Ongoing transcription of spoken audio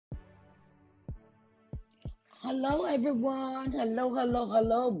Hello, everyone.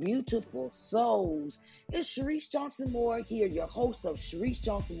 Hello, beautiful souls. It's Sharice Johnson Moore here, your host of Sharice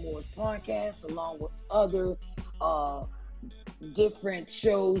Johnson Moore's podcast, along with other uh, different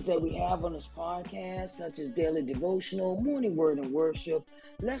shows that we have on this podcast, such as Daily Devotional, Morning Word and Worship,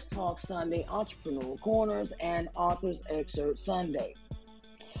 Let's Talk Sunday, Entrepreneur Corners, and Author's Excerpt Sunday.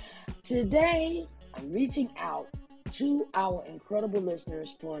 Today, I'm reaching out to our incredible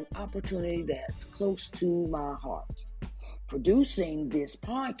listeners for an opportunity that's close to my heart. Producing this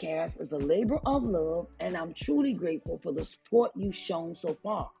podcast is a labor of love, and I'm truly grateful for the support you've shown so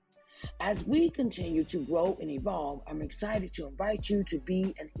far. As we continue to grow and evolve, I'm excited to invite you to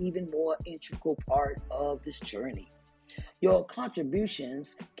be an even more integral part of this journey. Your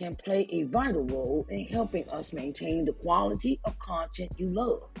contributions can play a vital role in helping us maintain the quality of content you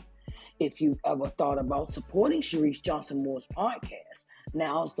love. If you've ever thought about supporting Sharice Johnson Moore's podcast,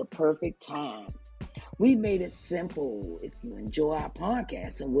 now's the perfect time. We made it simple. If you enjoy our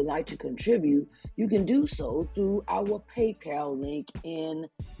podcast and would like to contribute, you can do so through our PayPal link in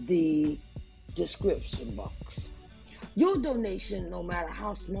the description box. Your donation, no matter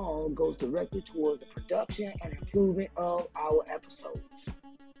how small, goes directly towards the production and improvement of our episodes.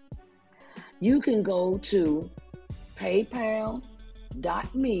 You can go to paypal.me/SNJMOORE.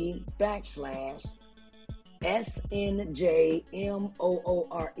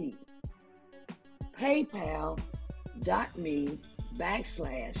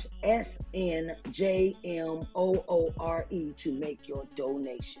 paypal.me/SNJMOORE to make your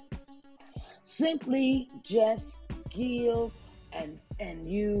donations. Simply just give and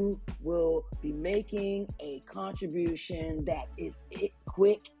you will be making a contribution that is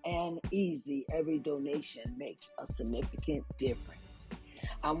quick and easy. Every donation makes a significant difference.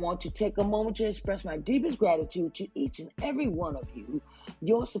 I want to take a moment to express my deepest gratitude to each and every one of you.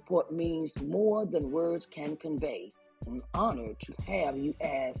 Your support means more than words can convey. I'm honored to have you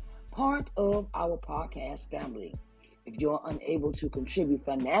as part of our podcast family. If you're unable to contribute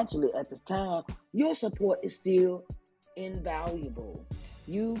financially at this time, your support is still invaluable.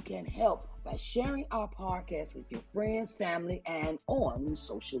 You can help by sharing our podcast with your friends, family, and on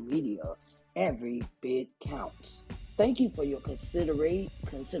social media. Every bit counts. Thank you for your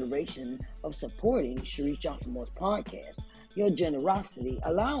consideration of supporting Sharice Johnson Moore's podcast. Your generosity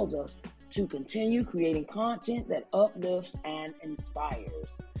allows us to continue creating content that uplifts and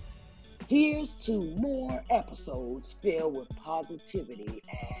inspires. Here's to more episodes filled with positivity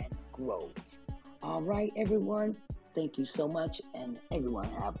and growth. All right, everyone. Thank you so much, and everyone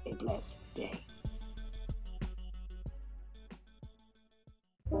have a blessed day.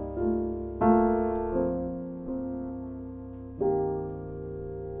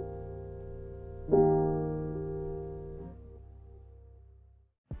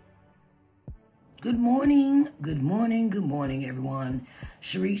 Good morning, everyone.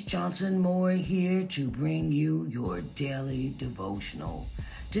 Sharice Johnson Moore here to bring you your daily devotional.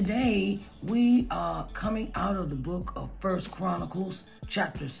 Today, we are coming out of the book of 1 Chronicles,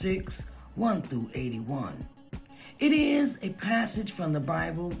 chapter 6, 1 through 81. It is a passage from the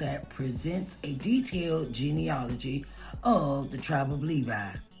Bible that presents a detailed genealogy of the tribe of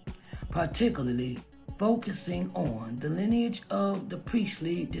Levi, particularly focusing on the lineage of the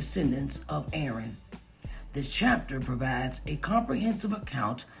priestly descendants of Aaron. This chapter provides a comprehensive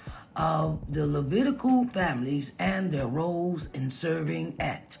account of the Levitical families and their roles in serving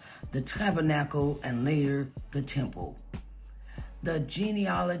at the tabernacle and later the temple. The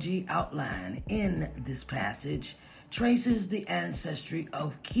genealogy outline in this passage traces the ancestry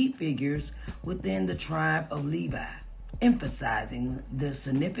of key figures within the tribe of Levi, emphasizing the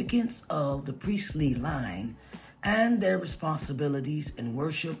significance of the priestly line and their responsibilities in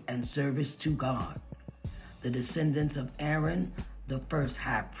worship and service to God. The descendants of Aaron, the first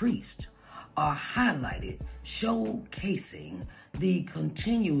high priest, are highlighted, showcasing the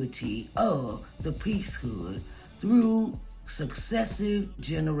continuity of the priesthood through successive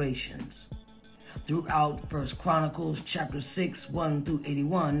generations. Throughout 1 Chronicles chapter 6, 1 through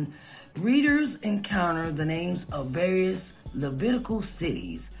 81, readers encounter the names of various Levitical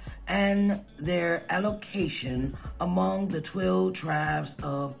cities and their allocation among the 12 tribes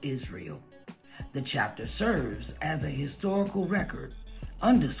of Israel. The chapter serves as a historical record,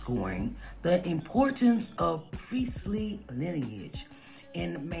 underscoring the importance of priestly lineage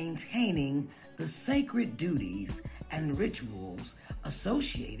in maintaining the sacred duties and rituals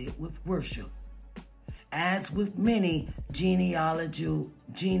associated with worship. As with many genealogical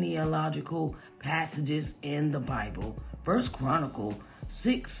passages in the Bible, 1 Chronicle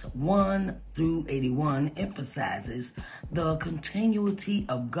 6:1-81 emphasizes the continuity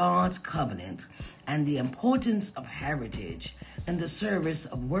of God's covenant and the importance of heritage in the service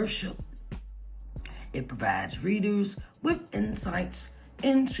of worship. It provides readers with insights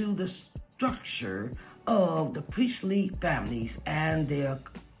into the structure of the priestly families and their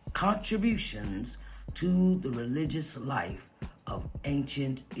contributions to the religious life of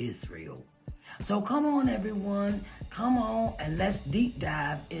ancient Israel. So come on, everyone. Come on and let's deep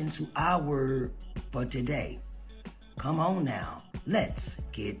dive into our word for today. Come on now. Let's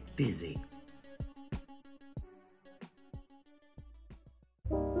get busy.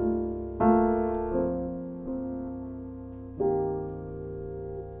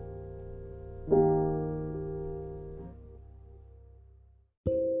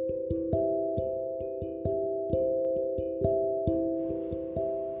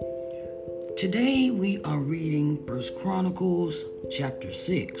 Today we are reading 1 Chronicles chapter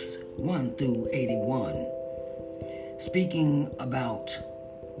 6, 1-81, speaking about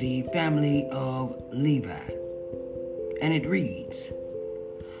the family of Levi. And it reads,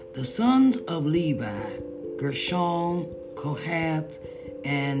 the sons of Levi, Gershon, Kohath,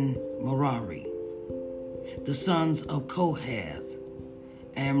 and Merari. The sons of Kohath,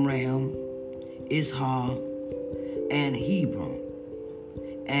 Amram, Ishar, and Hebron,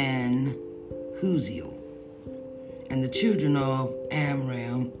 and Huziel. And the children of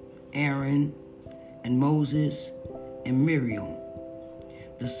Amram, Aaron, and Moses, and Miriam.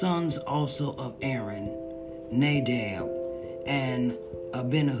 The sons also of Aaron, Nadab, and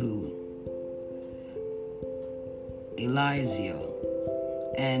Abihu, Elijah,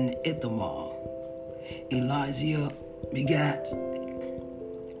 and Ithamar. Elijah begat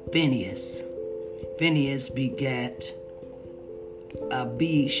Phinehas. Phinehas begat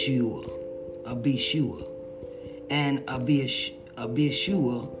Abishua, and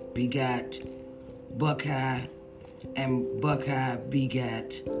Abishua begat Bukai, and Bukai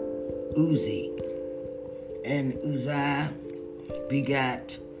begat Uzi, and Uzziah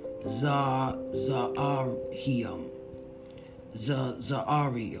begat Zahariel,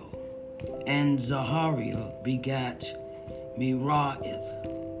 and Zahariel begat Merioth.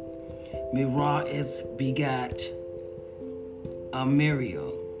 Merioth begat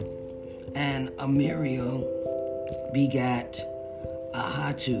Amariel, and Amariel begat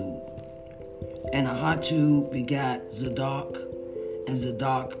Ahitub, and Ahitub begat Zadok, and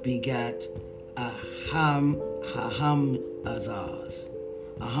Zadok begat Ahamazaz,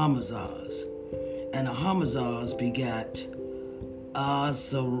 and Ahamazaz begat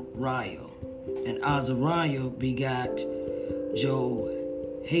Azariah, and Azariah begat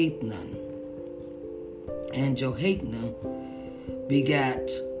Johanan, and Johanan begat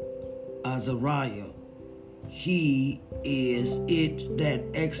Azariah. He is it that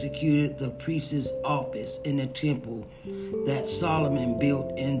executed the priest's office in the temple that Solomon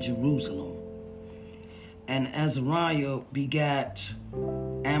built in Jerusalem. And Azariah begat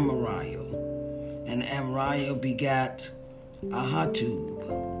Amariah, and Amariah begat Ahitub,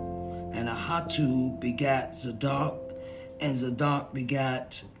 and Ahitub begat Zadok, and Zadok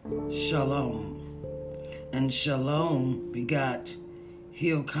begat Shalom, and Shalom begat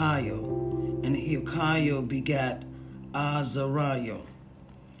Hilkiah, and Hilkiah begat Azariah,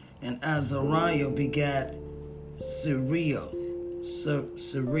 and Azariah begat Syria, and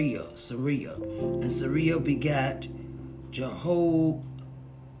Syria begat Jehozadak,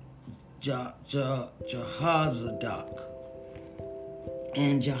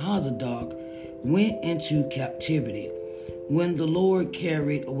 and Jehozadak went into captivity when the Lord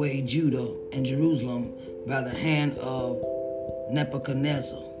carried away Judah and Jerusalem by the hand of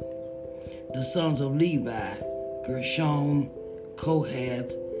Nebuchadnezzar. The sons of Levi, Gershon,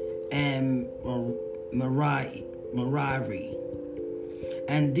 Kohath, and Merari.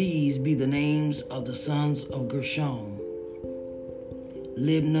 And these be the names of the sons of Gershon: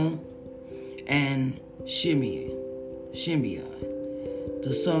 Libnah and Shimei.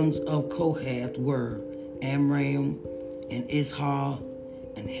 The sons of Kohath were Amram, and Ishar,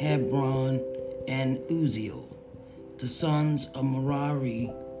 and Hebron, and Uziel. The sons of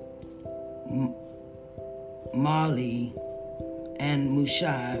Merari, Mali, and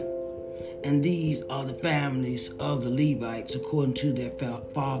Mushai. And these are the families of the Levites according to their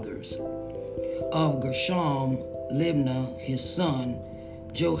fathers. Of Gershom, Libnah his son,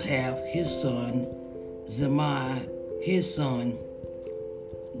 Johath his son, Zemai his son,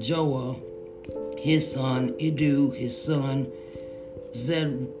 Joah his son, Iddu his son,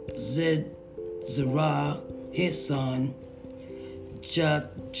 Zerah his son,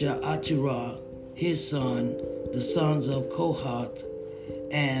 Jaatirah his son. The sons of Kohath,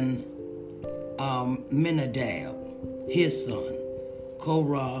 and Menadab, his son,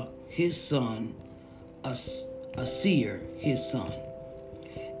 Korah, his son, Asir, his son,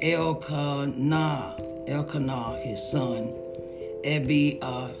 Elkanah, his son,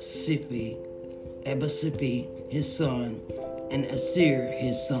 Ebasifi, his son, and Asir,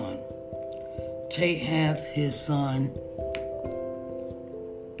 his son, Tahath,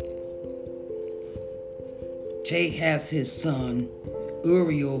 his son,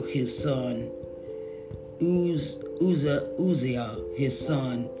 Uriel, his son, Uzziah, his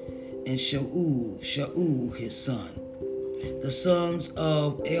son, and Shaul, his son. The sons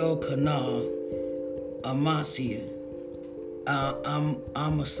of Elkanah, Amasai,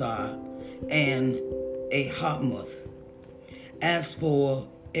 and Ahamath. As for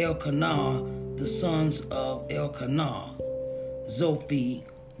Elkanah, the sons of Elkanah, Zophi,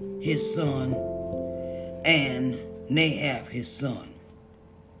 his son, and Nahab, his son.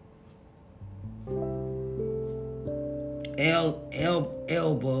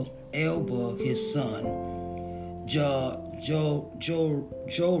 Elba, his son,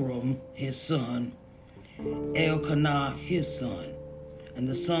 Joram, his son, Elkanah, his son, and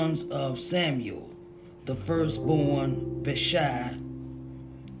the sons of Samuel, the firstborn, Vashni,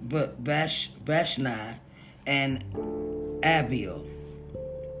 and Abiel.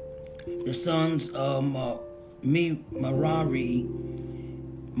 The sons of Merari,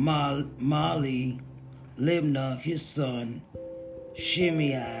 Mali, Libnah, his son,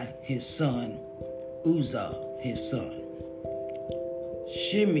 Shimei, his son, Uzzah, his son,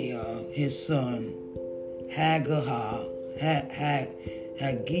 Shimei, his son, Hagiah,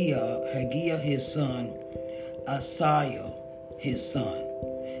 his son, Asaiah, his son.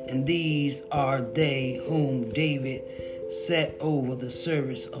 And these are they whom David set over the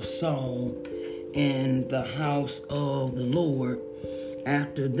service of song in the house of the Lord.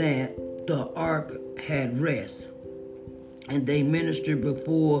 After that, the ark had rest, and they ministered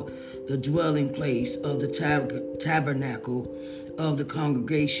before the dwelling place of the tabernacle of the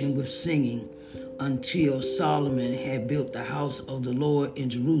congregation with singing, until Solomon had built the house of the Lord in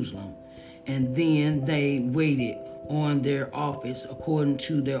Jerusalem. And then they waited on their office according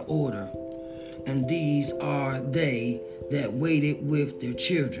to their order. And these are they that waited with their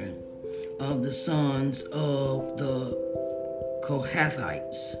children, of the sons of the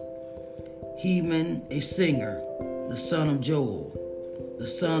Kohathites. Heman, a singer, the son of Joel, the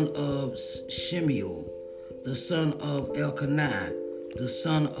son of Shemuel, the son of Elkanah, the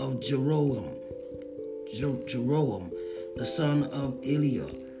son of Jeroam, the son of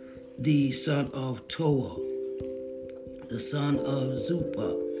Eliah, the son of Toah, the son of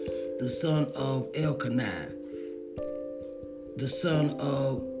Zuppah, the son of Elkanah, the son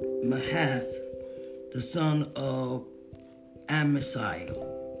of Mahath, the son of Amasai,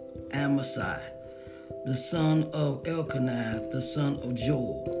 the son of Elkanah, the son of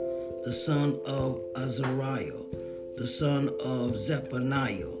Joel, the son of Azariah, the son of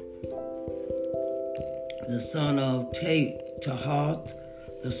Zephaniah, the son of Tahath,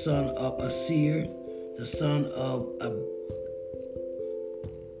 the son of Asir, the son of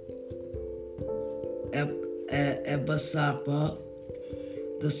Ebasapha,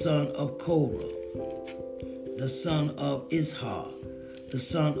 the son of Korah, the son of Izhar, the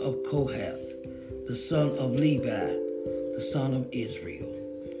son of Kohath, the son of Levi, the son of Israel,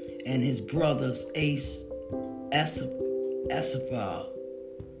 and his brothers Asapha,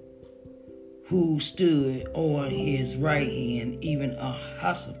 who stood on his right hand, even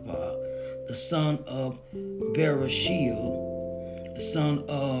Ahosaphat, the son of Berashiel, the son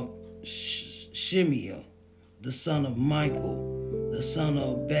of Shimei, the son of Michael, the son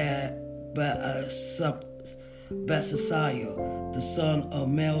of Basasiah, the son of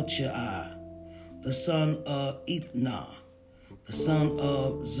Melchiah, the son of Ethnah, the son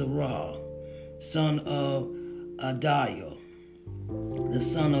of Zerah, son of Adiah, the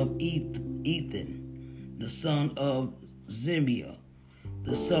son of Ethan, the son of Zimeah,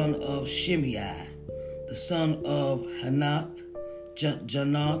 the son of Shimei, the son of Hanath,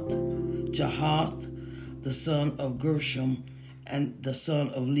 Jahath, the son of Gershom, and the son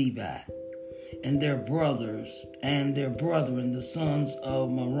of Levi, and their brethren, the sons of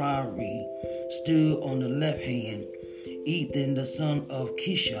Merari, stood on the left hand. Ethan, the son of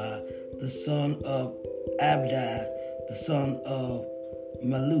Kishah, the son of Abdi, the son of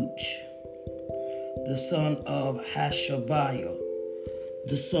Maluch, the son of Hashabiah,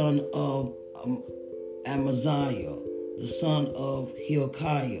 the son of Amaziah, the son of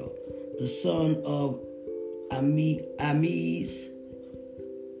Hilkiah, the son of Amiz,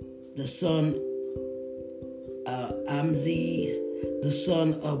 the son of Amziz, the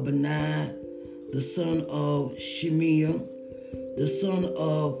son of Benai, the son of Shemiah, the son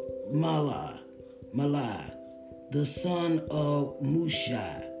of Malai, the son of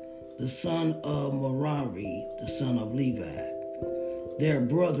Mushai, the son of Merari, the son of Levi. Their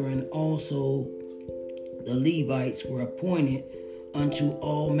brethren also, the Levites, were appointed unto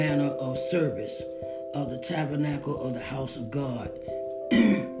all manner of service of the tabernacle of the house of God.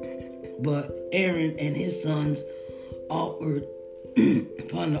 But Aaron and his sons offered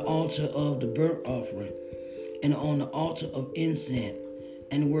upon the altar of the burnt offering and on the altar of incense,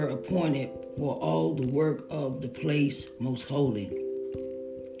 and were appointed for all the work of the place most holy,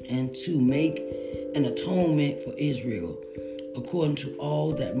 and to make an atonement for Israel, according to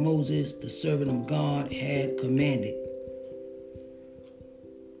all that Moses, the servant of God, had commanded.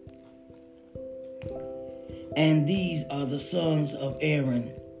 And these are the sons of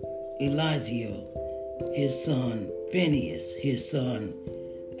Aaron: Eliezer, his son; Phinehas, his son;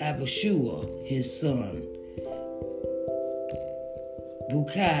 Abishua, his son;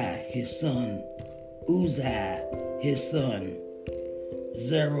 Bukai, his son; Uzziah, his son;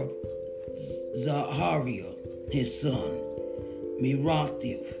 Zachariah, his son;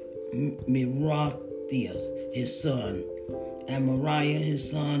 Merathia, his son; Amariah, his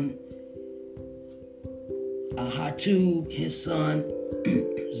son; Ahatub, his son;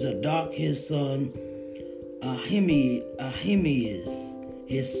 Zadok, his son; Ahimaaz,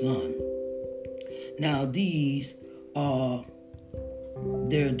 his son. Now these are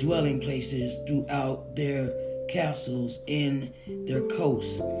their dwelling places throughout their castles in their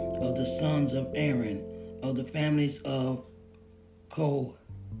coasts of the sons of Aaron, of the families of Kohathites.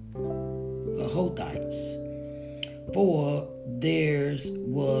 For theirs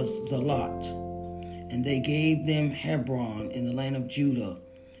was the lot. And they gave them Hebron in the land of Judah,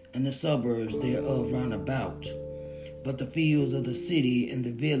 and the suburbs thereof round about. But the fields of the city and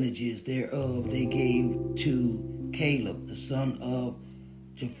the villages thereof they gave to Caleb, the son of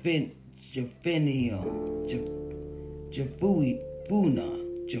Jephunneh,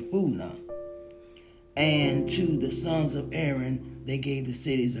 and to the sons of Aaron they gave the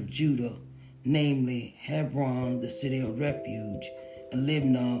cities of Judah, namely Hebron, the city of refuge, and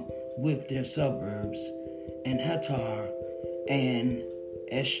Libnah with their suburbs, and Hattar, and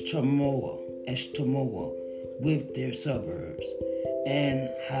Eshtemoa with their suburbs, and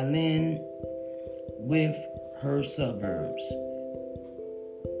Halin with her suburbs,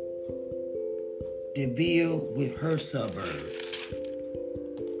 Debir with her suburbs,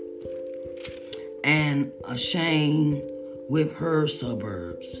 and Ashan with her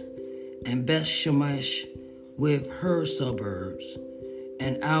suburbs, and Beth-Shemesh with her suburbs.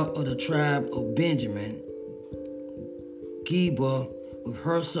 And out of the tribe of Benjamin, Geba with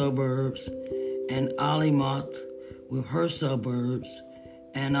her suburbs, and Alimoth with her suburbs,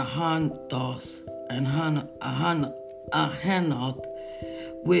 and Ahanoth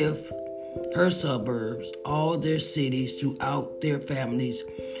with her suburbs. All their cities throughout their families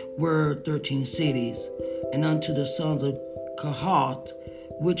were 13 cities. And unto the sons of Kohath,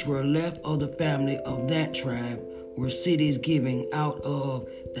 which were left of the family of that tribe, were cities given out of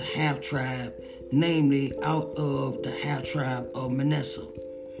the half-tribe, namely out of the half-tribe of Manasseh,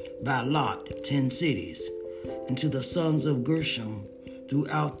 by lot, 10 cities. And to the sons of Gershom,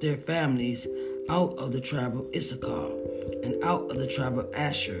 throughout their families, out of the tribe of Issachar, and out of the tribe of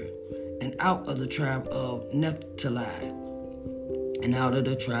Asher, and out of the tribe of Naphtali, and out of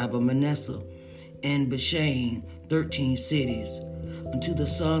the tribe of Manasseh, and Bashan, 13 cities. Unto the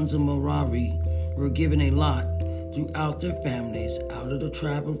sons of Merari were given a lot throughout their families, out of the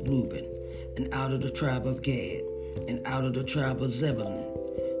tribe of Reuben, and out of the tribe of Gad, and out of the tribe of Zebulun,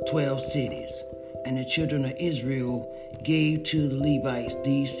 12 cities. And the children of Israel gave to the Levites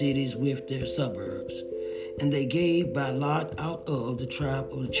these cities with their suburbs. And they gave by lot out of the tribe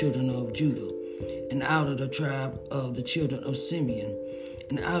of the children of Judah, and out of the tribe of the children of Simeon,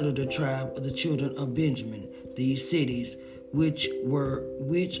 and out of the tribe of the children of Benjamin, these cities which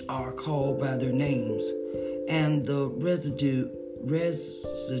are called by their names, and the residue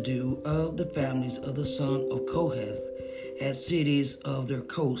of the families of the son of Kohath had cities of their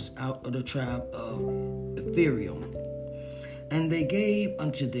coasts out of the tribe of Ephraim. And they gave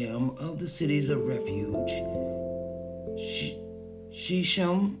unto them of the cities of refuge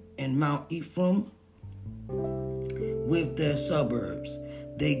Shechem and Mount Ephraim with their suburbs.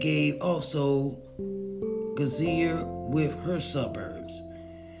 They gave also Gezer with her suburbs,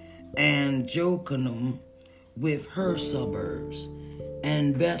 and Jokanam with her suburbs,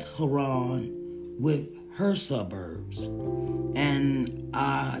 and Beth Horon with her suburbs, and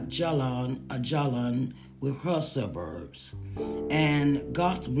Ajalon with her suburbs, and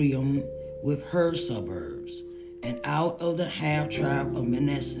Gothrium with her suburbs, and out of the half tribe of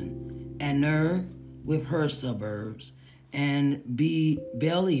Manasseh, and Ner with her suburbs, and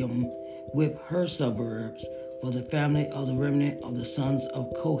Belium with her suburbs, for the family of the remnant of the sons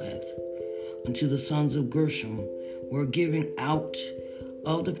of Kohath. Unto the sons of Gershom were given out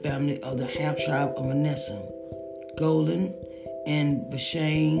of the family of the half tribe of Manasseh, Golan and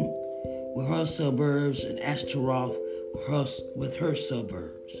Bashan with her suburbs, and Ashtaroth with her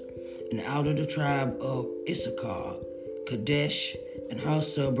suburbs. And out of the tribe of Issachar, Kadesh and her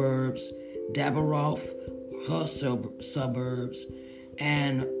suburbs, Dabaroth with her suburbs,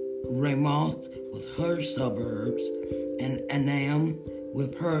 and Ramoth with her suburbs, and Anam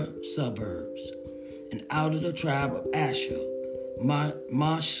with her suburbs. And out of the tribe of Asher,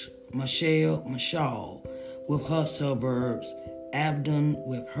 Mashal with her suburbs, Abdon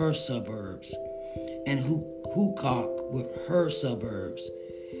with her suburbs, and Hukok with her suburbs,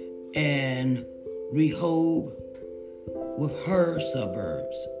 and Rehob with her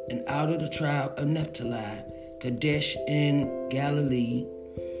suburbs. And out of the tribe of Naphtali, Kadesh in Galilee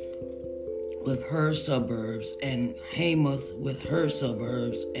with her suburbs, and Hamath with her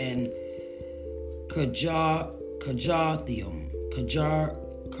suburbs, and Kajathium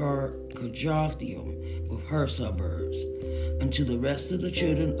with her suburbs. Unto the rest of the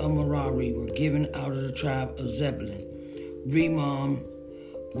children of Merari were given out of the tribe of Zebulun, Rimmon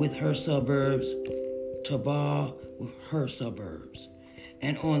with her suburbs, Tabah with her suburbs.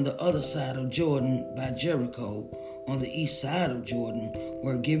 And on the other side of Jordan, by Jericho, on the east side of Jordan,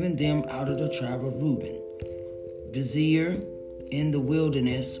 were given them out of the tribe of Reuben, Bezir in the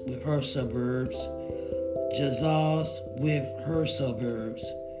wilderness with her suburbs, Jazaz with her suburbs,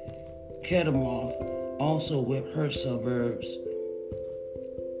 Kedemoth also with her suburbs,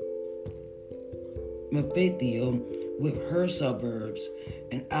 Mephathiel with her suburbs,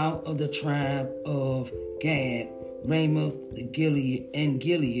 and out of the tribe of Gad, Ramoth the Gilead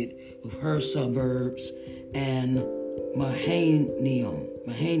with her suburbs, and Mahanaim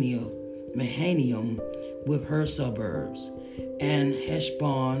with her suburbs, and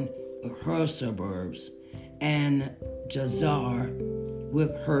Heshbon with her suburbs, and Jazer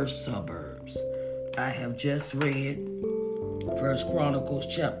with her suburbs. I have just read 1 Chronicles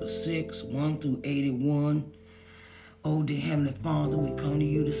chapter 6, 1 through 81. Oh, dear Heavenly Father, we come to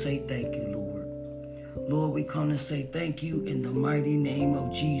you to say thank you, Lord. Lord, we come to say thank you in the mighty name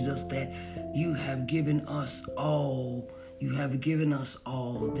of Jesus that you have given us all. You have given us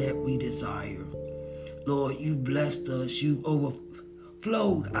all that we desire. Lord, you blessed us. You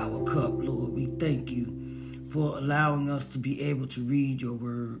overflowed our cup, Lord. We thank you for allowing us to be able to read your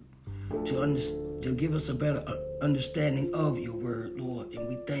word, to give us a better understanding of your word, Lord. And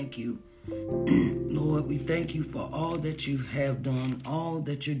we thank you. Lord, we thank you for all that you have done, all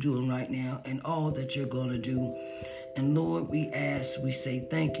that you're doing right now, and all that you're going to do. And Lord, we say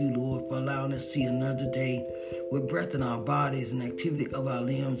thank you, Lord, for allowing us to see another day with breath in our bodies and activity of our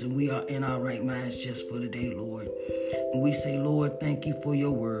limbs, and we are in our right minds just for the day, Lord. And we say, Lord, thank you for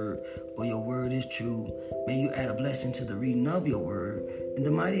your word is true. May you add a blessing to the reading of your word. In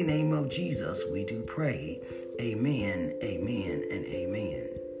the mighty name of Jesus, we do pray. Amen, amen, and amen.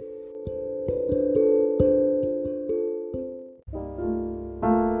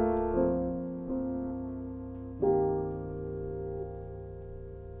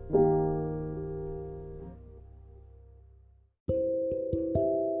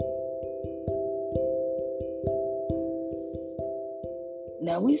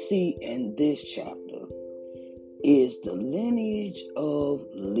 Now we see in this chapter is the lineage of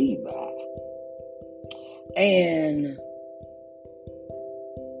Levi. And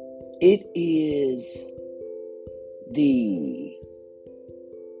it is the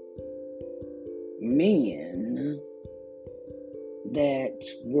men that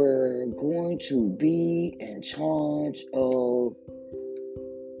were going to be in charge of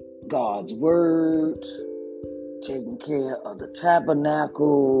God's word, taking care of the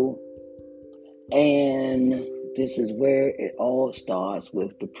tabernacle, and this is where it all starts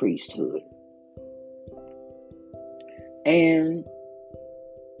with the priesthood. And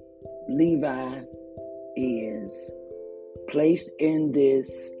Levi is placed in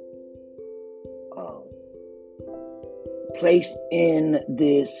this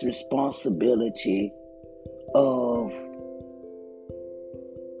responsibility of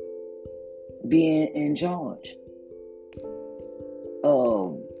being in charge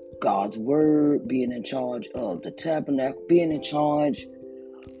of God's word, being in charge of the tabernacle, being in charge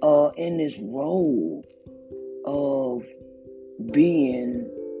in this role of being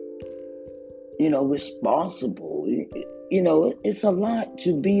responsible. It's a lot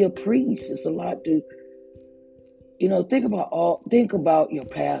to be a priest. It's a lot to, think about your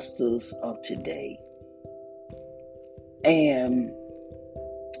pastors of today. And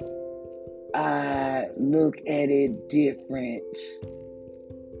I look at it different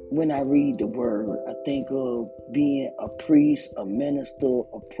when I read the word. I think of being a priest, a minister,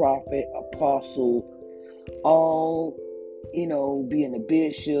 a prophet, apostle, all, being a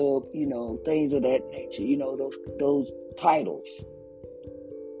bishop, things of that nature, those titles.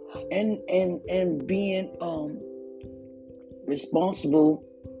 And being responsible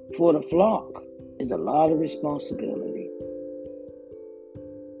for the flock is a lot of responsibility.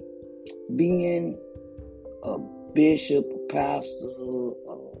 Being a bishop, a pastor,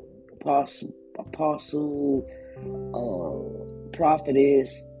 apostle,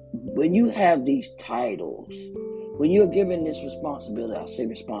 prophetess, when you have these titles, when you're given this responsibility, I say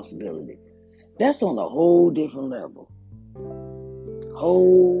responsibility, that's on a whole different level.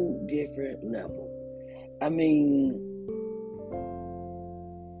 Whole different level. I mean,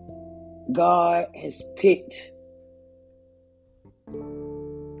 God has picked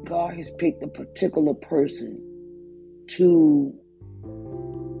a particular person to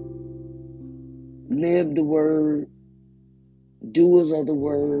live the word, doers of the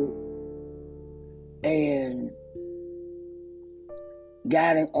word, and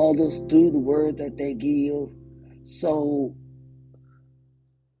guiding others through the word that they give. So,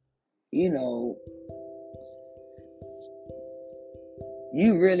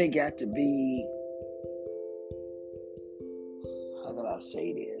 you really got to be, how do I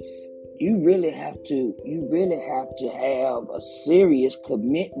say this? You really have to have a serious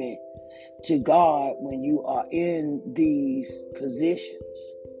commitment to God when you are in these positions,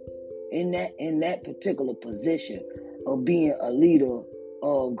 in that particular position of being a leader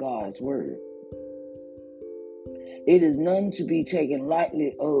of God's word. It is none to be taken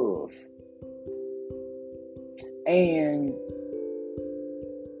lightly of. And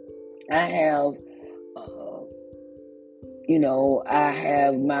I have, I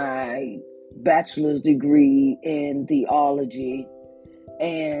have my bachelor's degree in theology,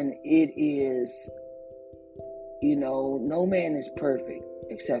 and it is, no man is perfect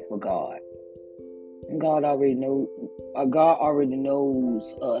except for God. And God already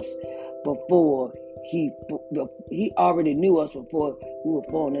knows us before he already knew us before we were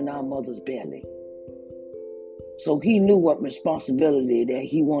formed in our mother's belly. So he knew what responsibility that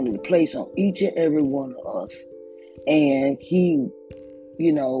he wanted to place on each and every one of us. And he,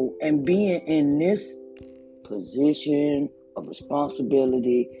 and being in this position of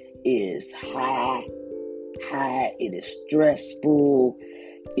responsibility is high. It is stressful.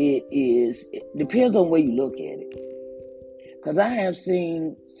 It depends on where you look at it. Because I have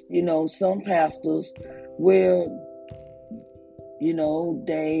seen, some pastors where,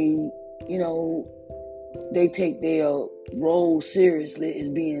 they take their role seriously as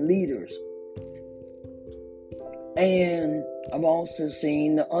being leaders. And I've also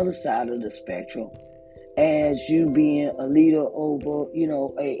seen the other side of the spectrum as you being a leader over,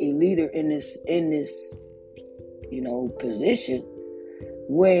 a leader in this, position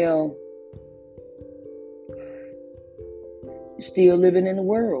where still living in the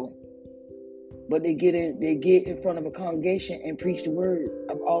world, but they get in front of a congregation and preach the word.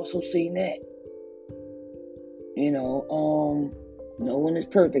 I've also seen that. No one is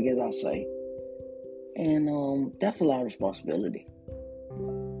perfect, as I say. And that's a lot of responsibility.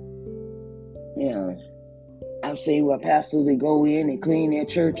 Yeah. I've seen where pastors, they go in and clean their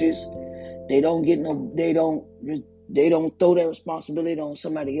churches. They don't throw their responsibility on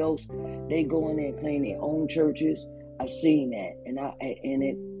somebody else. They go in there and clean their own churches. I've seen that.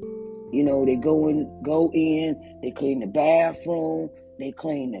 They go in, they clean the bathroom, they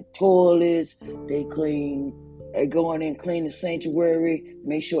clean the toilets, they go in and clean the sanctuary,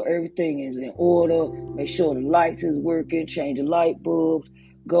 make sure everything is in order, make sure the lights is working, change the light bulbs,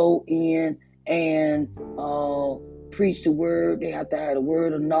 go in and preach the word. They have to have the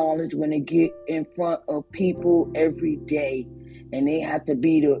word of knowledge when they get in front of people every day, and they have to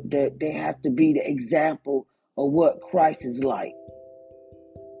be the example of what Christ is like.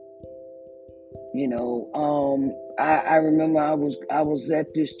 I remember I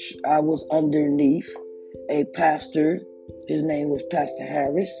was underneath a pastor. His name was Pastor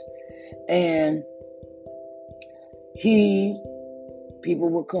Harris, and people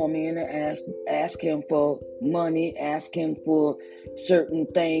would come in and ask him for money, ask him for certain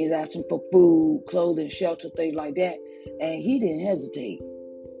things, ask him for food, clothing, shelter, things like that, and he didn't hesitate.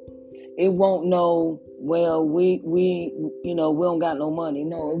 It won't know, well, we don't got no money.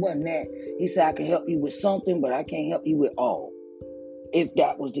 No, it wasn't that. He said, I can help you with something, but I can't help you with all. If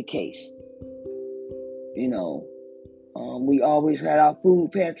that was the case. We always had our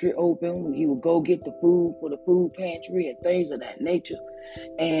food pantry open. He would go get the food for the food pantry and things of that nature.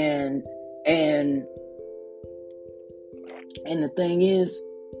 And the thing is,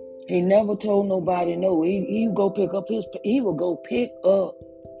 he never told nobody no. He would go pick up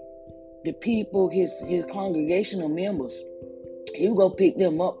the people, his congregational members. He would go pick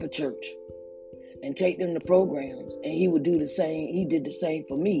them up for church and take them to programs. And he would do the same. He did the same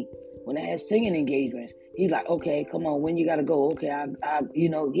for me when I had singing engagements. He's like, okay, come on, when you gotta go? Okay, he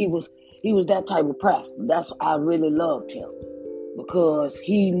was that type of pastor. That's I really loved him because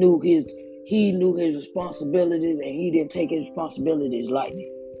he knew his responsibilities and he didn't take his responsibilities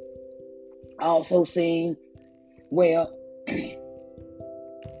lightly. I also seen where,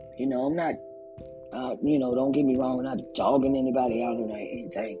 I'm not, don't get me wrong, I'm not dogging anybody out or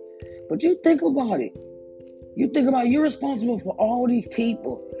anything, but you think about it. You're responsible for all these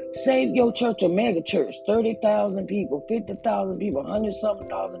people. Save your church a mega church, 30,000 people, 50,000 people, 100-something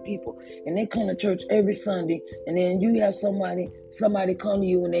thousand people, and they come to church every Sunday, and then you have somebody come to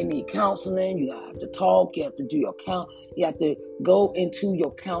you and they need counseling. You have to talk, you have to do your you have to go into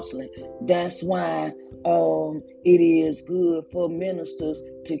your counseling. That's why it is good for ministers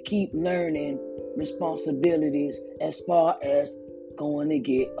to keep learning responsibilities as far as going to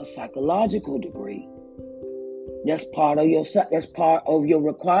get a psychological degree. That's part of your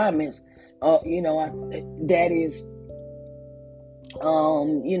requirements. That is,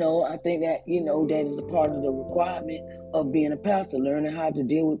 I think that, that is a part of the requirement of being a pastor, learning how to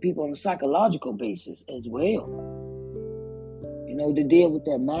deal with people on a psychological basis as well. To deal with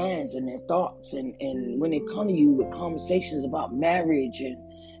their minds and their thoughts. And when they come to you with conversations about marriage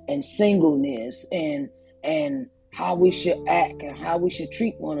and singleness and how we should act and how we should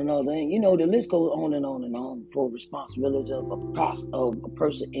treat one another. And, the list goes on and on and on for responsibilities of a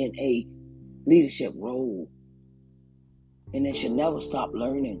person in a leadership role. And they should never stop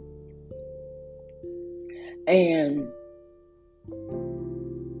learning. And,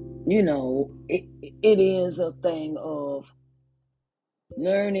 it is a thing of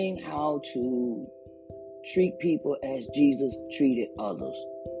learning how to treat people as Jesus treated others.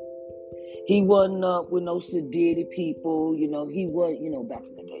 He wasn't up with no sedity people, he wasn't, back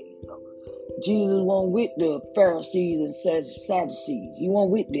in the day, Jesus wasn't with the Pharisees and Sadducees. He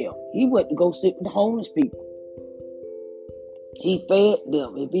wasn't with them. He went to go sit with the homeless people. He fed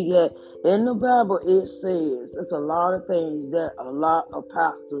them. If he had, in the Bible, it says, it's a lot of things that a lot of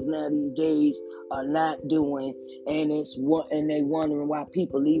pastors now these days are not doing, and they wondering why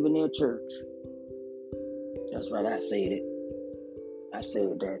people leaving their church. That's right, I said it. I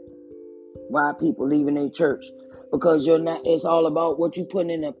said that. Why people leaving their church? Because you're not. It's all about what you put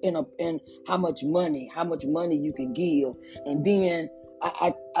in how much money you can give, and then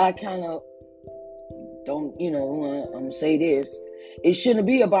I kind of don't. I'm gonna say this. It shouldn't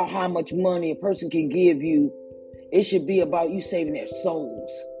be about how much money a person can give you. It should be about you saving their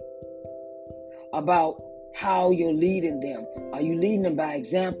souls. About how you're leading them. Are you leading them by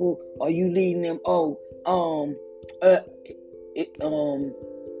example? Are you leading them?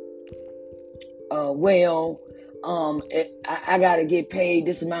 I gotta get paid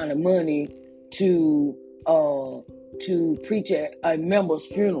this amount of money to preach at a member's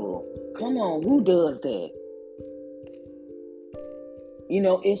funeral. Come on, who does that?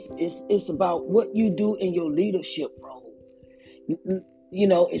 It's about what you do in your leadership role.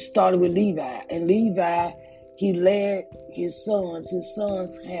 It started with Levi, and Levi, he led his sons. His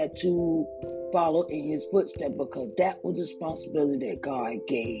sons had to follow in his footsteps because that was the responsibility that God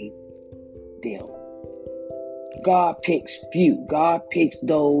gave them. God picks few. God picks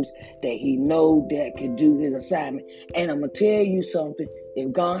those that he knows that can do his assignment. And I'm going to tell you something.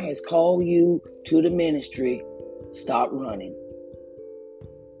 If God has called you to the ministry, stop running.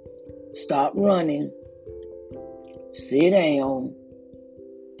 Stop running. Sit down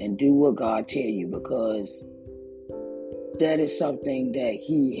and do what God tells you, because that is something that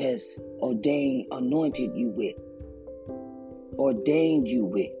he has anointed you with. Ordained you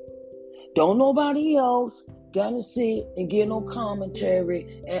with. Don't nobody else gotta sit and get no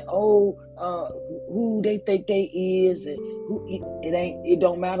commentary and who they think they is, and it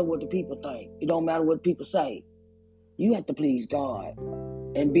don't matter what the people think. It don't matter what people say. You have to please God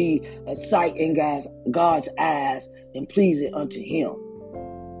and be a sight in God's eyes and pleasing unto him.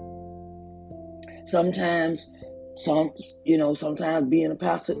 Sometimes being a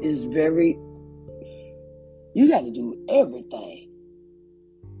pastor is you got to do everything.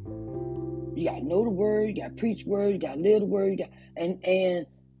 You got to know the word. You got to preach word. You got to live the word. And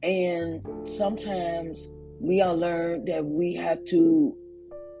sometimes we all learn that we have to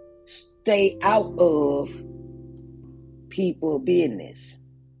stay out of people business.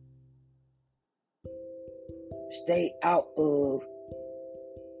 Stay out of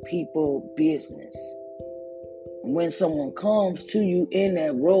people business. When someone comes to you in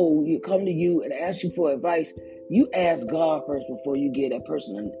that role, you come to you and ask you for advice, you ask God first before you give that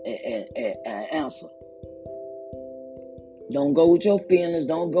person an answer. Don't go with your feelings.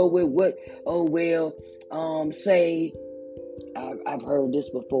 Don't go with what, say, I've heard this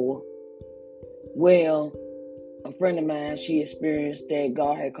before. Well, a friend of mine, she experienced that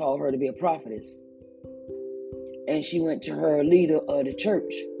God had called her to be a prophetess. And she went to her leader of the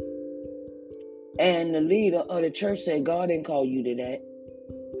church. And the leader of the church said, God didn't call you to that.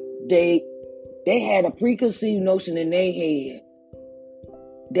 They had a preconceived notion in their head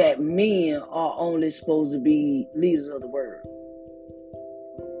that men are only supposed to be leaders of the word.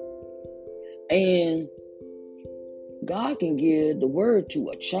 And God can give the word to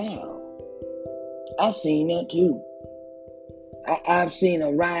a child. I've seen that too. I've seen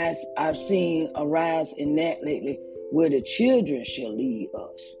a rise in that lately, where the children shall lead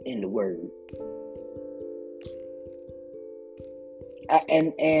us in the word. I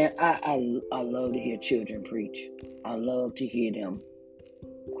love to hear children preach. I love to hear them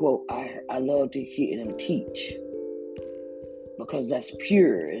quote. I love to hear them teach, because that's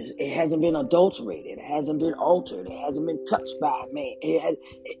pure. It hasn't been adulterated. It hasn't been altered. It hasn't been touched by man.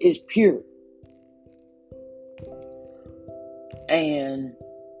 It's pure. And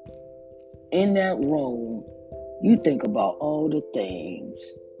in that role, you think about all the things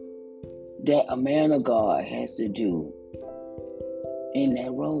that a man of God has to do in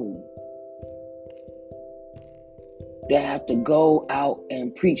that role. They have to go out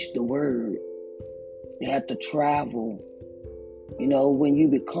and preach the word. They have to travel. You know, when you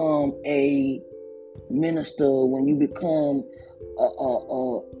become a minister, when you become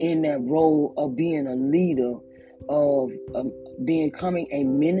in that role of being a leader, of becoming a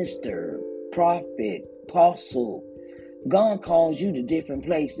minister, prophet, apostle, God calls you to different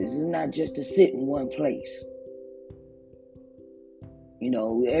places. It's not just to sit in one place. You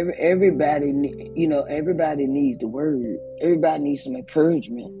know, everybody needs the word. Everybody needs some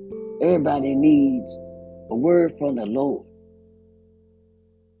encouragement. Everybody needs a word from the Lord.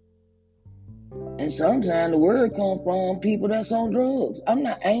 And sometimes the word comes from people that's on drugs.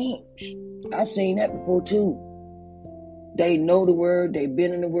 I've seen that before too. They know the word, they've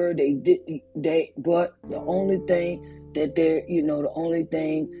been in the word, but the only thing that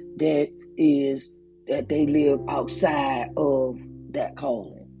is that they live outside of that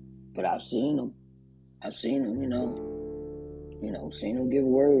calling. But I've seen them, seen them give a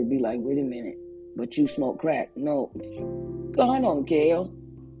word, be like, wait a minute, but you smoke crack. No, God don't care.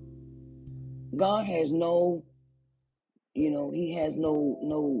 God has no, he has no,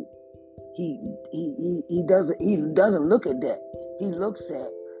 he doesn't look at that. He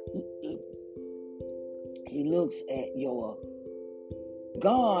looks at your,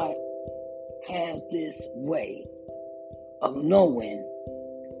 God has this way of knowing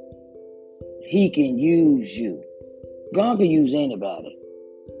he can use you. God can use anybody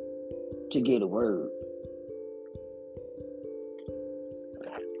to get a word.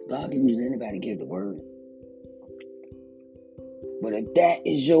 God can use anybody to give the word. But if that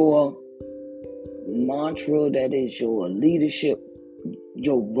is your mantra, that is your leadership,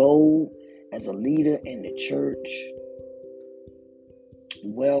 your role as a leader in the church,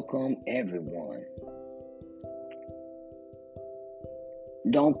 welcome everyone.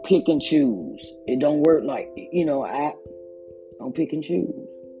 Don't pick and choose. It don't work like, don't pick and choose.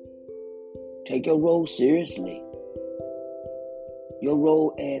 Take your role seriously. Your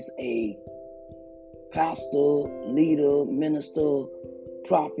role as a pastor, leader, minister,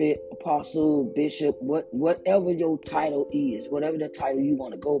 prophet, apostle, bishop, whatever your title is, whatever the title you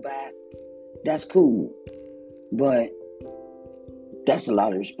want to go by, that's cool. But that's a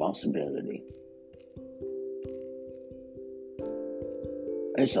lot of responsibility.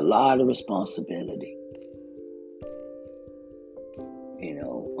 It's a lot of responsibility.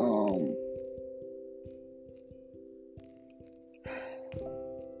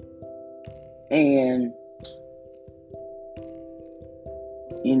 And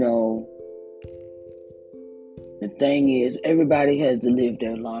the thing is, everybody has to live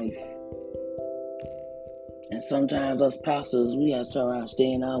their life. And sometimes us pastors, we have to try to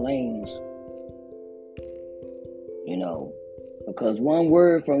stay in our lanes. Because one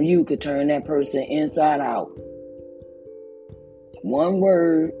word from you could turn that person inside out. One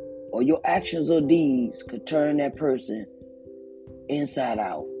word or your actions or deeds could turn that person inside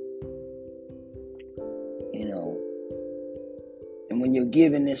out. And when you're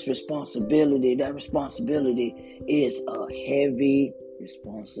given this responsibility, that responsibility is a heavy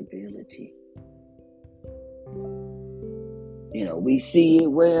responsibility. We see it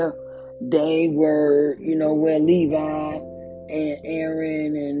where they were, where Levi and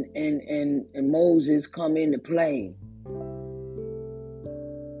Aaron and Moses come into play.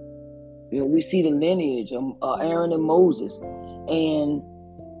 We see the lineage of Aaron and Moses, and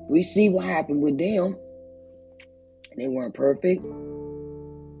we see what happened with them. They weren't perfect,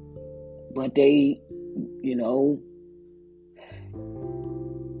 but they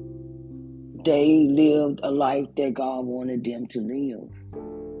lived a life that God wanted them to live.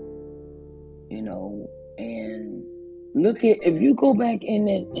 And look at, if you go back in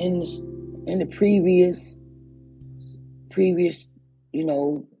the previous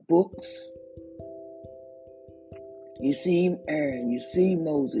books, you see Aaron, you see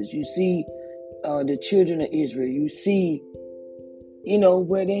Moses, you see the children of Israel, you see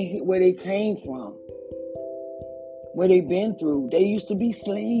where they came from, where they've been through. They used to be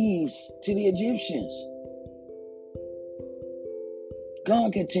slaves to the Egyptians.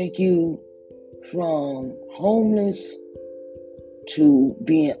 God can take you from homeless to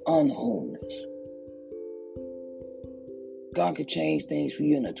being unhomeless. God could change things for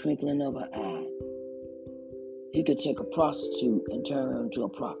you in a twinkling of an eye. He could take a prostitute and turn her into a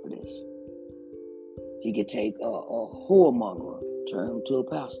prophetess. He could take a whoremonger, turn him to a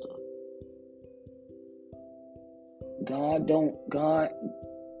pastor. God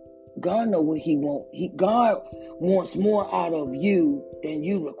know what He wants. God wants more out of you than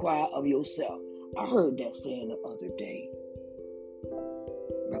you require of yourself. I heard that saying the other day.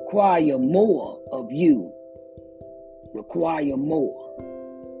 Require more of you. Require more.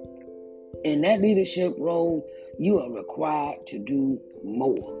 In that leadership role, you are required to do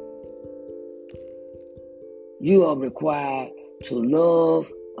more. You are required to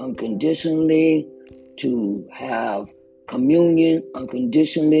love unconditionally, to have communion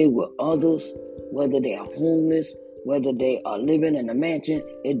unconditionally with others, whether they are homeless, whether they are living in a mansion,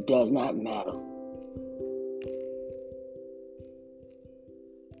 it does not matter.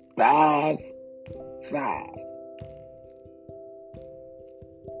 5.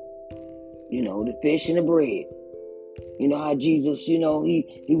 The fish and the bread. How Jesus, he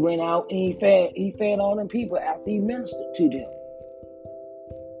went out and he fed all them people after he ministered to them.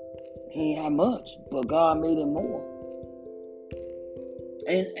 He ain't had much, but God made him more.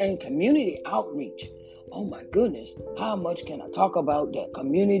 And community outreach. Oh my goodness, how much can I talk about that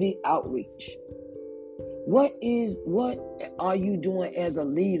community outreach? What are you doing as a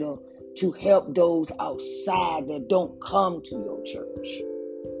leader to help those outside that don't come to your church?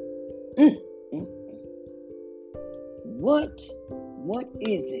 What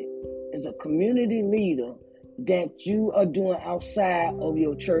is it as a community leader that you are doing outside of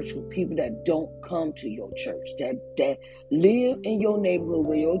your church with people that don't come to your church, that live in your neighborhood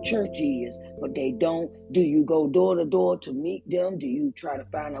where your church is, but they don't? Do you go door to door to meet them? Do you try to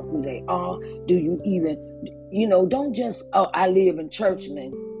find out who they are? Do you even, don't just, I live in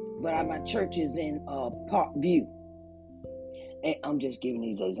Churchland, but my church is in Park View. And I'm just giving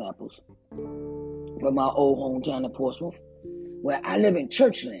these examples. From my old hometown in Portsmouth, where I live in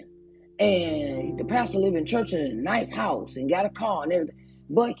Churchland. And the pastor live in Churchland in a nice house and got a car and everything.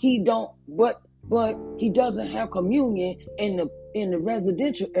 But he doesn't have communion in the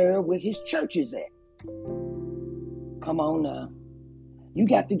residential area where his church is at. Come on now. You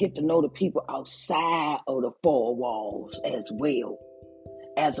got to get to know the people outside of the four walls as well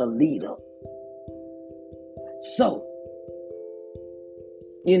as a leader. So,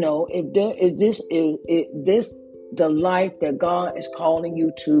 if this the life that God is calling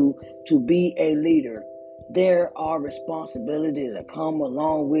you to be a leader, there are responsibilities that come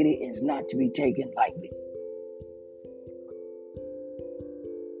along with it. It's not to be taken lightly.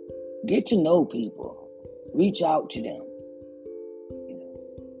 Get to know people. Reach out to them.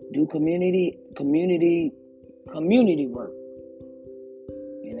 Do community work.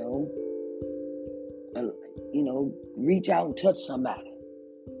 Reach out and touch somebody.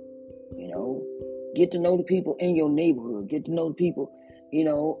 Get to know the people in your neighborhood. Get to know the people,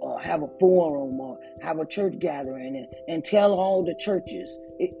 or have a forum or have a church gathering and tell all the churches.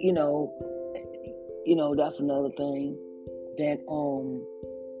 That's another thing that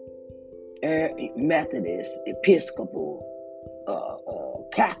Methodist, Episcopal,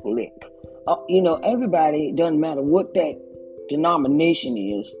 Catholic, everybody, doesn't matter what that denomination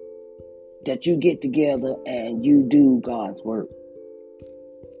is, that you get together and you do God's work.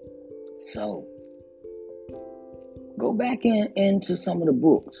 So go back into some of the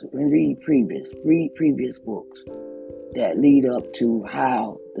books and read previous books that lead up to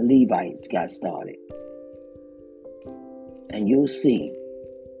how the Levites got started. And you'll see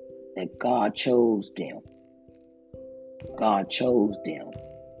that God chose them. God chose them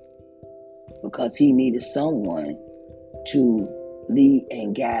because he needed someone to lead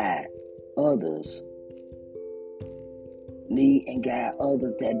and guide others. Lead and guide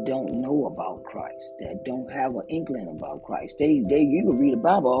others that don't know about Christ, that don't have an inkling about Christ. You can read the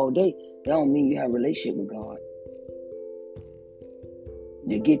Bible all day. That don't mean you have a relationship with God.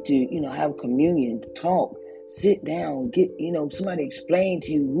 You get to, have communion, talk, sit down, get, somebody explain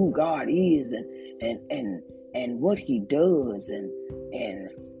to you who God is and what he does and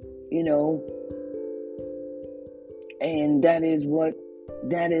that is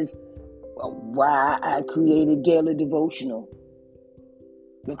why I created Daily Devotional,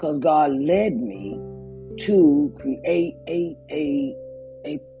 because God led me to create a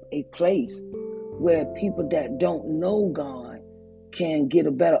place where people that don't know God can get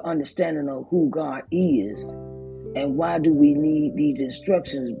a better understanding of who God is and why do we need these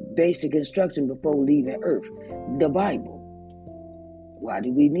instructions, basic instructions before leaving earth. The Bible. Why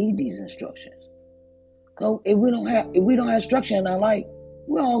do we need these instructions? Because if we don't have structure in our life,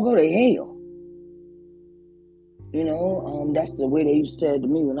 we'll all go to hell. That's the way they used to say it to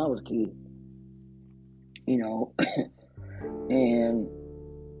me when I was a kid. And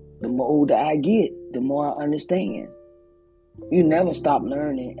the more older I get, the more I understand. You never stop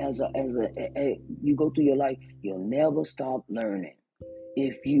learning you go through your life. You'll never stop learning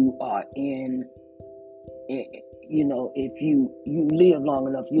if you are if you live long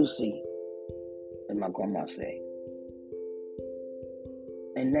enough, you'll see, as my grandma said.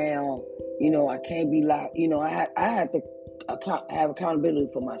 And now, I can't be like, I had to have accountability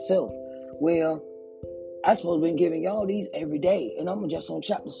for myself. Well, I'm supposed to be giving y'all these every day, and I'm just on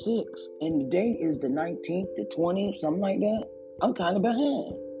chapter 6, and the day is the 19th, the 20th, something like that. I'm kind of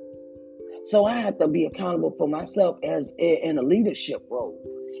behind. So I have to be accountable for myself as in a leadership role.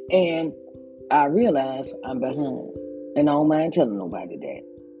 And I realize I'm behind, and I don't mind telling nobody that.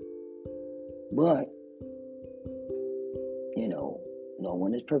 But, no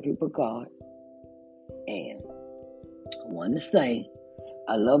one is perfect but God. And I want to say,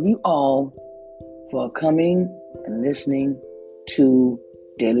 I love you all for coming and listening to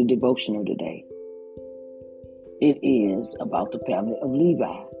Daily Devotional today. It is about the family of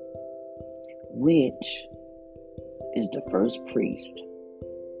Levi, which is the first priest,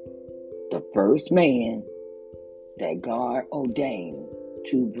 the first man that God ordained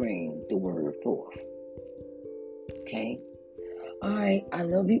to bring the word forth. Okay? All right, I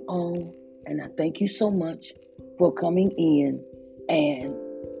love you all, and I thank you so much for coming in and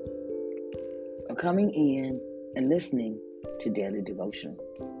listening to Daily Devotion.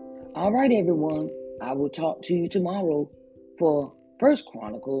 All right, everyone, I will talk to you tomorrow for 1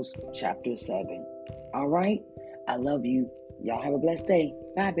 Chronicles chapter 7. All right, I love you. Y'all have a blessed day.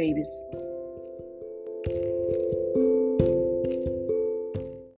 Bye, babies.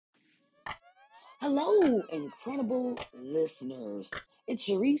 Hello, incredible listeners. It's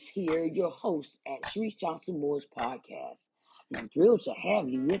Sharice here, your host at Sharice Johnson Moore's podcast. And I'm thrilled to have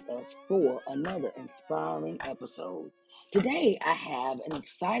you with us for another inspiring episode. Today, I have an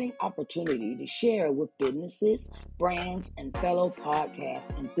exciting opportunity to share with businesses, brands, and fellow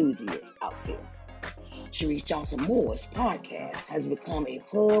podcast enthusiasts out there. Sharice Johnson Moore's podcast has become a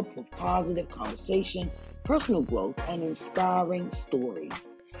hub for positive conversation, personal growth, and inspiring stories.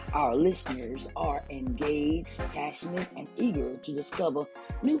 Our listeners are engaged, passionate, and eager to discover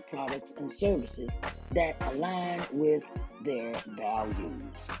new products and services that align with their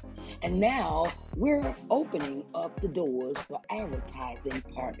values. And now we're opening up the doors for advertising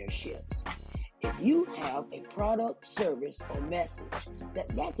partnerships. If you have a product, service, or message that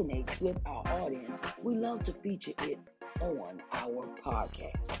resonates with our audience, we love to feature it on our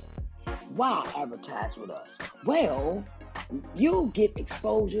podcast. Why advertise with us? Well, you'll get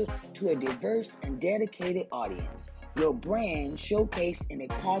exposure to a diverse and dedicated audience, your brand showcased in a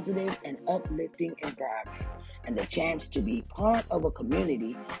positive and uplifting environment, and the chance to be part of a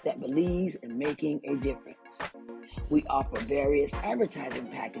community that believes in making a difference. We offer various advertising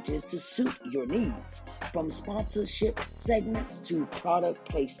packages to suit your needs, from sponsorship segments to product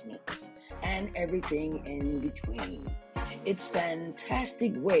placements, and everything in between. It's a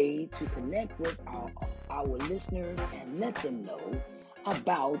fantastic way to connect with our listeners and let them know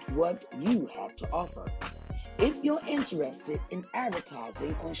about what you have to offer. If you're interested in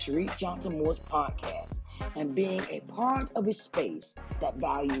advertising on Sharice Johnson Moore's podcast, and being a part of a space that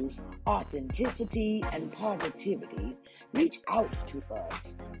values authenticity and positivity, reach out to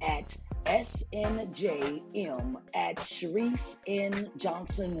us at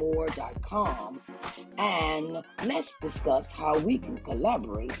snjm@ShariceNJohnsonMoore.com, and let's discuss how we can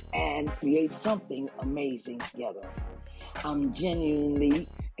collaborate and create something amazing together. I'm genuinely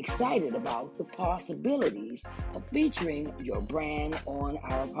excited about the possibilities of featuring your brand on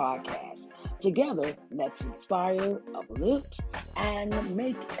our podcast. Together, let's inspire, uplift, and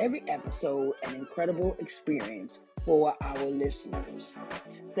make every episode an incredible experience for our listeners.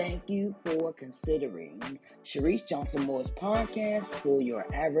 Thank you for considering Sharice Johnson Moore's podcast for your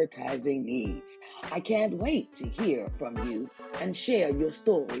advertising needs. I can't wait to hear from you and share your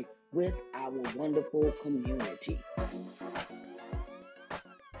story with our wonderful community.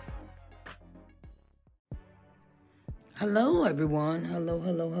 Hello, everyone.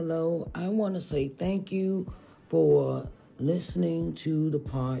 Hello. I want to say thank you for listening to the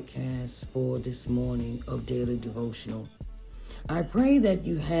podcast for this morning of Daily Devotional. I pray that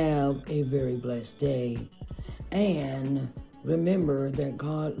you have a very blessed day. And remember that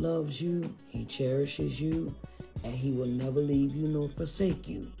God loves you, He cherishes you, and He will never leave you nor forsake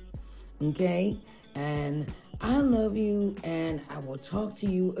you. Okay? And I love you, and I will talk to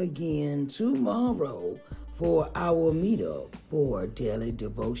you again tomorrow for our meetup for Daily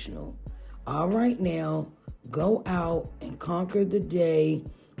Devotional. All right, now, go out and conquer the day.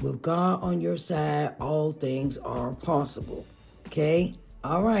 With God on your side, all things are possible. Okay?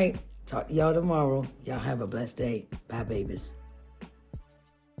 All right. Talk to y'all tomorrow. Y'all have a blessed day. Bye, babies.